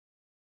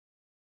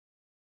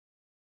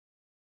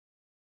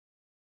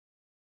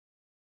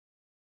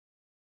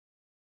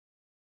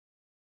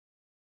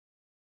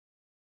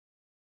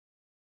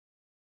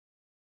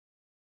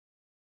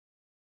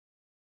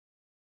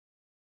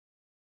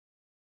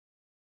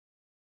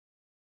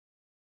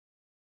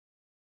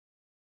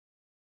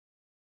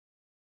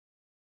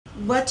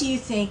What do you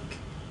think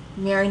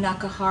Mary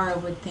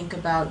Nakahara would think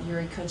about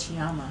Yuri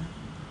Kochiyama?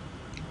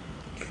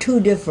 Two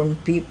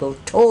different people,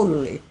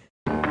 totally.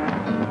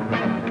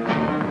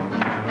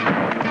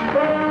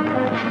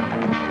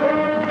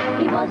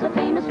 He was a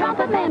famous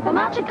trumpet man from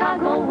out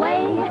Chicago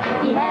way.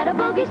 He had a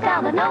boogie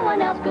style that no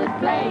one else could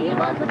play. He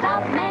was the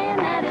top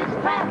man at his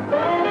craft.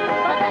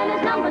 But then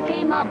his number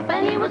came up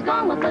and he was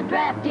gone with the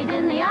draft. He's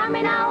in the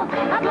army now,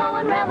 a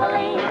blowing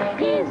reveille.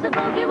 He's the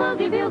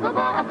boogie-woogie bugle boy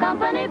of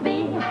Company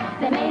B.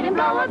 They made him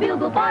blow a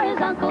bugle for his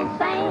Uncle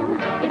Sam.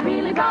 It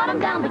really brought him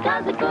down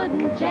because he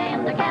couldn't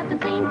jam. The captain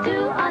seemed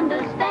to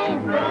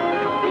understand,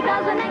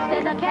 because the next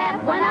day the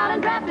cap went out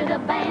and drafted a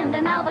band.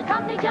 And now the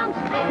company jumps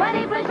when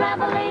he plays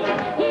reveille.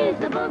 He's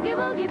the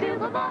boogie-woogie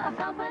bugle boy of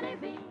Company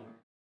B.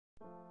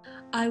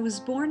 I was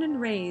born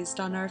and raised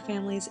on our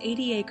family's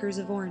 80 acres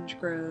of orange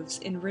groves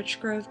in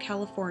Rich Grove,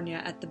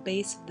 California, at the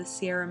base of the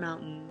Sierra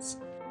Mountains.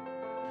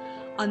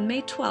 On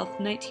May 12,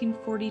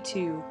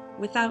 1942,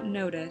 without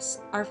notice,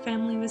 our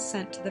family was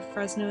sent to the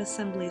Fresno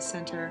Assembly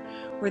Center,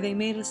 where they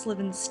made us live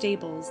in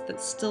stables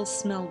that still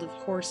smelled of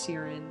horse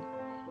urine.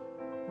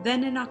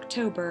 Then in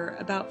October,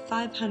 about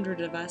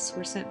 500 of us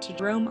were sent to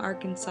Jerome,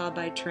 Arkansas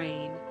by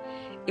train.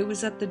 It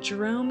was at the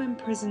Jerome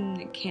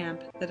imprisonment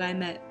camp that I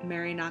met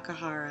Mary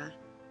Nakahara.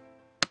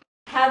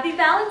 Happy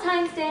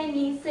Valentine's Day,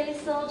 Nisei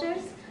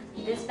soldiers!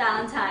 This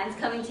Valentine's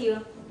coming to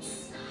you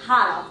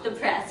hot off the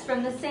press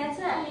from the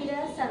Santa Anita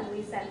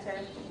Assembly Center.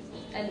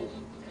 And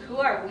who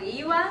are we,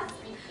 you ask?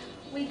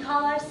 We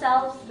call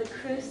ourselves the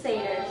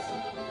Crusaders,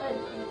 but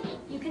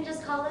you can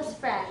just call us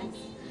friends.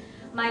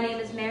 My name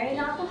is Mary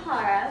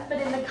Nakahara, but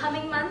in the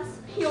coming months,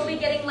 you'll be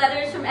getting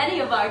letters from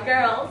any of our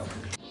girls.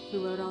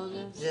 Who wrote all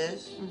this?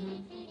 This?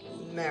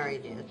 Mm-hmm. Mary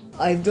did.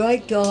 I'd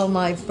write to all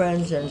my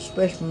friends, and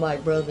especially my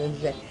brother, and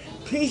say,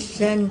 please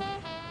send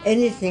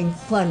anything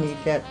funny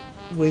that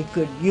we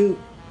could use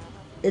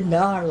in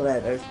our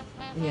letters,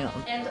 you know.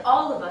 And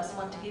all of us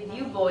want to give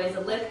you boys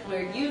a lift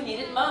where you need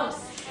it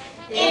most.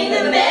 In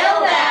the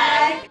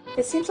mailbag!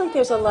 It seems like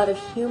there's a lot of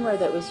humor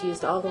that was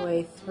used all the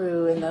way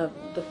through in the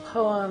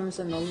poems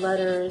and the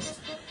letters.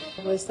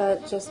 Was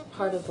that just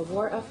part of the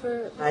war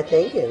effort? I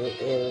think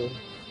in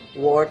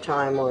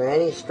wartime or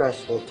any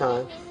stressful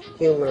time,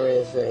 humor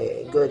is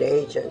a good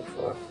agent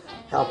for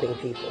helping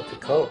people to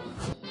cope.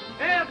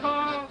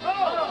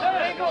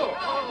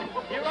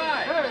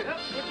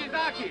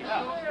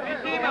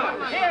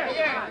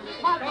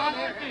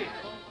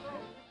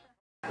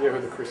 You know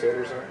who the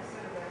Crusaders are?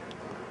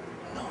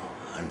 No,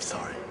 I'm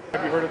sorry.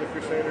 Have you heard of the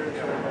Crusaders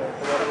or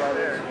the letter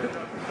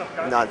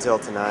writers? Not till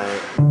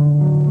tonight.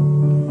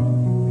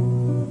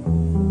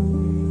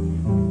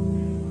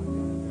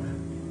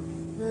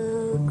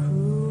 The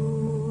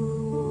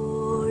cruel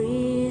war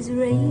is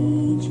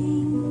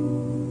raging.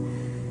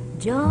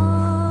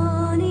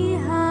 Johnny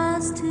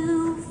has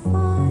to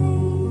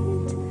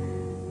fight.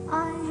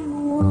 I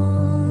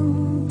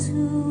want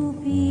to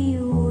be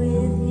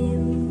with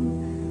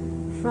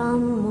him from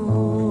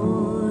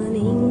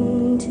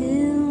morning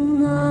till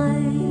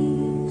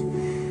night.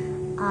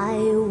 I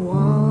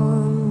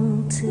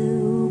want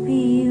to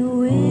be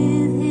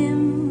with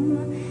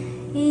him.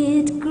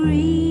 It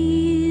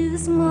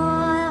grieves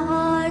my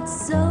heart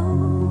so.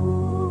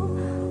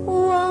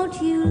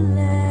 Won't you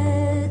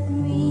let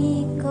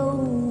me go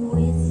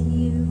with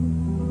you?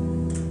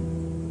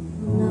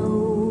 No,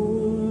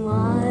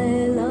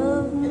 my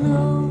love, no.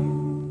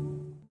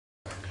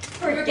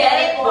 Forget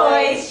it,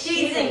 boys.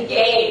 She's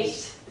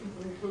engaged.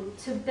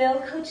 To Bill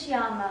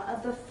Kochiyama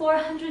of the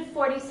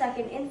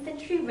 442nd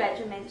Infantry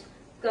Regiment,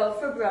 Go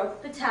for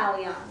Broke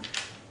Battalion.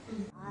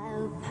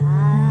 I'll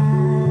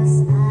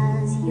pass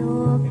as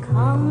your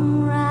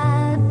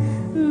comrade.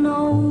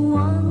 No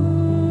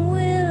one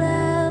will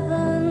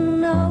ever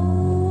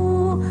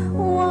know.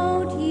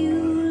 Won't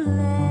you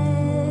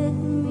let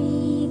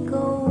me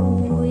go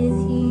with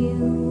you?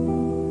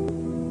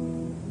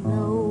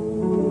 No,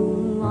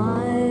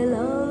 my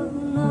love,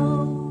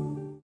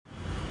 no.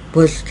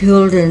 Was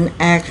killed in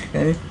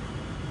action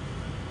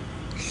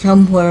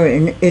somewhere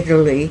in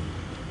Italy,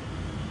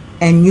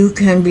 and you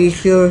can be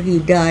sure he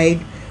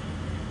died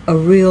a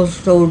real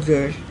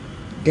soldier's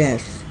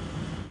death.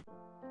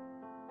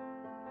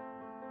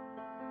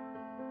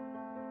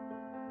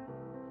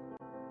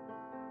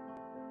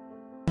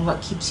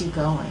 What keeps you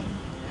going?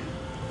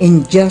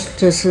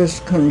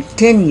 Injustices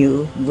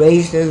continue,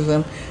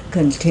 racism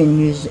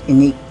continues,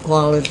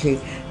 inequality,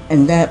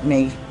 and that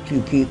makes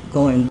you keep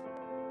going.